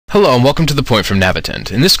Hello and welcome to The Point from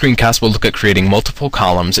Navitend. In this screencast we'll look at creating multiple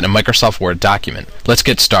columns in a Microsoft Word document. Let's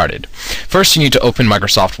get started. First you need to open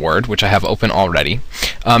Microsoft Word, which I have open already.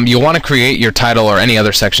 You'll want to create your title or any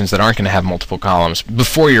other sections that aren't going to have multiple columns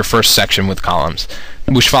before your first section with columns,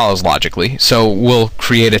 which follows logically. So we'll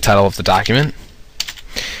create a title of the document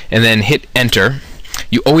and then hit enter.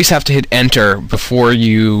 You always have to hit enter before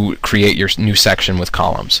you create your new section with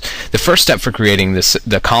columns. The first step for creating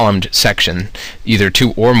the columned section, either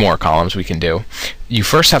 2 or more columns we can do, you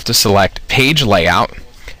first have to select page layout,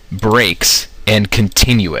 breaks, and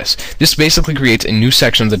continuous. This basically creates a new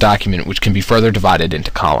section of the document which can be further divided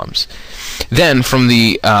into columns. Then from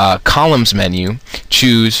the columns menu,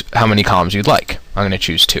 choose how many columns you'd like. I'm going to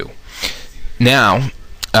choose 2. Now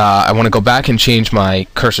I want to go back and change my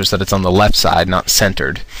cursor so that it's on the left side, not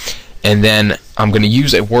centered. And then I'm going to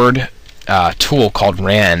use a word tool called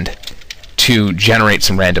rand to generate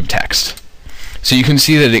some random text. So you can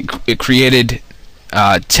see that it created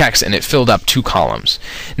text and it filled up 2 columns.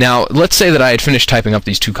 Now let's say that I had finished typing up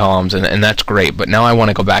these 2 columns and that's great, but now I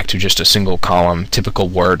want to go back to just a single column, typical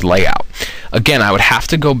Word layout. Again, I would have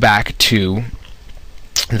to go back to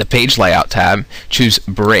the page layout tab, choose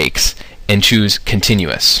breaks, and choose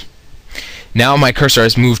continuous. Now my cursor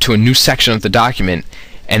has moved to a new section of the document,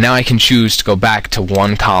 and now I can choose to go back to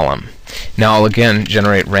 1 column. Now I'll again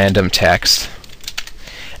generate random text,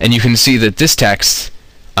 and you can see that this text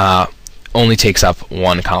only takes up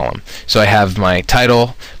 1 column. So I have my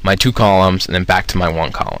title, my 2 columns, and then back to my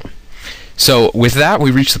 1 column. So with that, we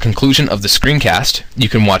reach the conclusion of the screencast. You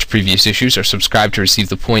can watch previous issues or subscribe to receive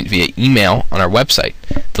The Point via email on our website.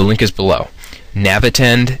 The link is below.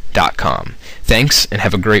 navitend.com. Thanks and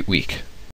have a great week.